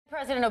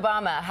President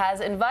Obama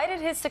has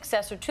invited his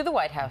successor to the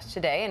White House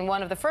today in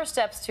one of the first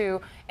steps to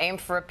aim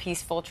for a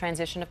peaceful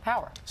transition of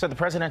power. So the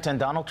president and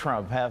Donald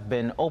Trump have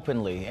been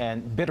openly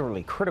and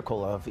bitterly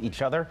critical of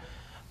each other,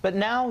 but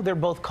now they're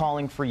both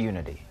calling for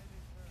unity.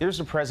 Here's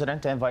the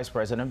president and Vice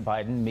President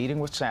Biden meeting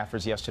with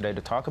staffers yesterday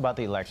to talk about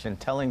the election,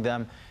 telling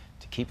them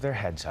to keep their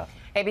heads up.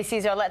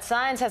 ABC's Arlette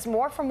Saenz has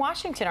more from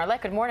Washington.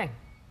 Arlette, good morning.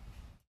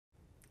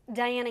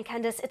 Diane and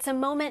Candace, it's a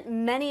moment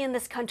many in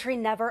this country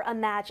never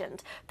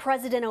imagined.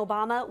 President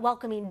Obama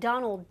welcoming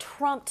Donald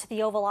Trump to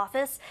the Oval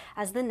Office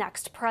as the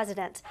next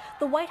president.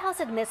 The White House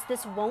admits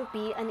this won't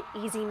be an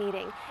easy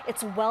meeting.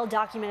 It's well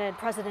documented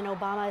President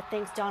Obama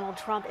thinks Donald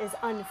Trump is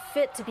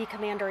unfit to be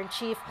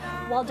commander-in-chief,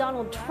 while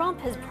Donald Trump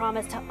has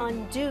promised to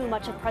undo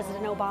much of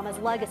President Obama's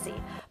legacy.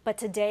 But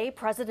today,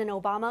 President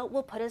Obama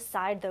will put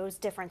aside those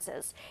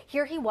differences.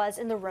 Here he was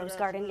in the Rose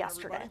Garden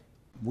yesterday.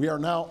 We are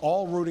now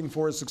all rooting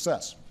for his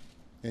success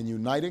in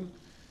uniting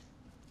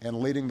and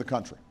leading the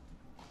country.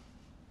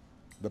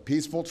 The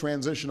peaceful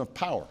transition of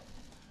power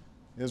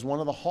is one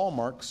of the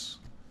hallmarks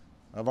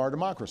of our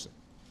democracy.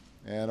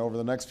 And over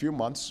the next few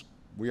months,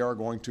 we are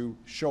going to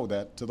show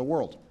that to the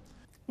world.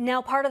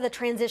 Now, part of the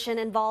transition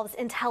involves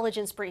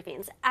intelligence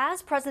briefings.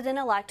 As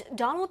president-elect,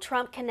 Donald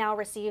Trump can now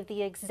receive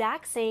the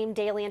exact same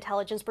daily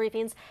intelligence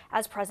briefings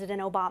as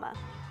President Obama.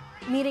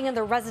 Meeting in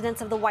the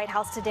residence of the White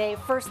House today,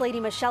 First Lady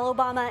Michelle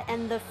Obama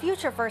and the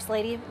future First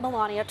Lady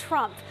Melania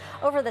Trump.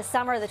 Over the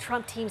summer, the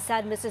Trump team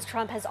said Mrs.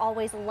 Trump has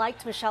always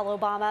liked Michelle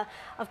Obama.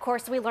 Of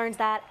course, we learned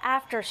that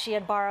after she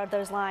had borrowed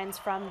those lines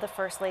from the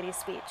First Lady's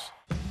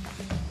speech.